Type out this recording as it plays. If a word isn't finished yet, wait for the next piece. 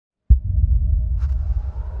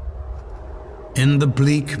In the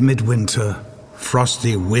bleak midwinter,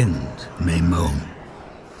 frosty wind may moan.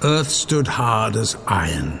 Earth stood hard as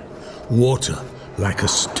iron, water like a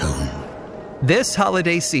stone. This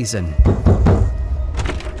holiday season,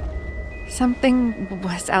 something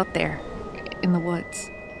was out there in the woods.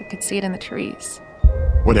 I could see it in the trees.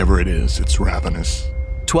 Whatever it is, it's ravenous.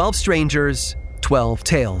 12 strangers, 12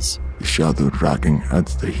 tales. The shadow dragging at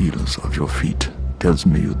the heels of your feet tells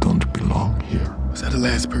me you don't belong here. Was I the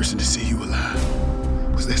last person to see you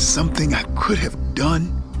alive? Was there something I could have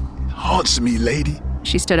done? It haunts me, lady.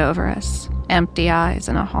 She stood over us, empty eyes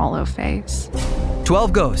and a hollow face.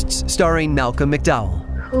 12 Ghosts, starring Malcolm McDowell.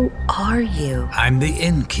 Who are you? I'm the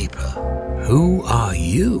innkeeper. Who are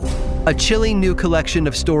you? A chilling new collection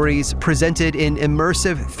of stories presented in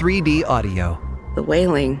immersive 3D audio. The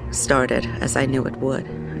wailing started as I knew it would.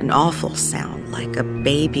 An awful sound, like a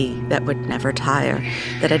baby that would never tire,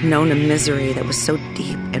 that had known a misery that was so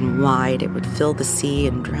deep and wide it would fill the sea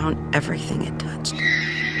and drown everything it touched.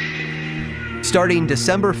 Starting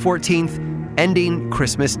December 14th, ending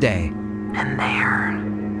Christmas Day. And there,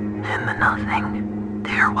 in the nothing,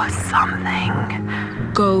 there was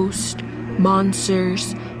something. Ghost,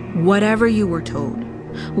 monsters, whatever you were told,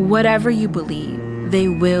 whatever you believe, they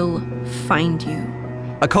will find you.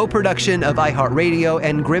 A co-production of iHeartRadio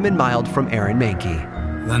and Grim and Mild from Aaron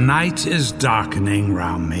Mahnke. The night is darkening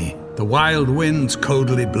round me. The wild winds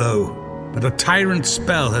coldly blow. But a tyrant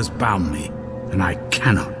spell has bound me, and I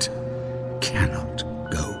cannot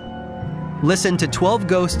go. Listen to 12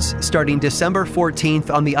 Ghosts starting December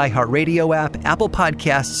 14th on the iHeartRadio app, Apple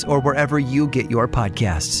Podcasts, or wherever you get your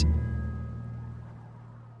podcasts.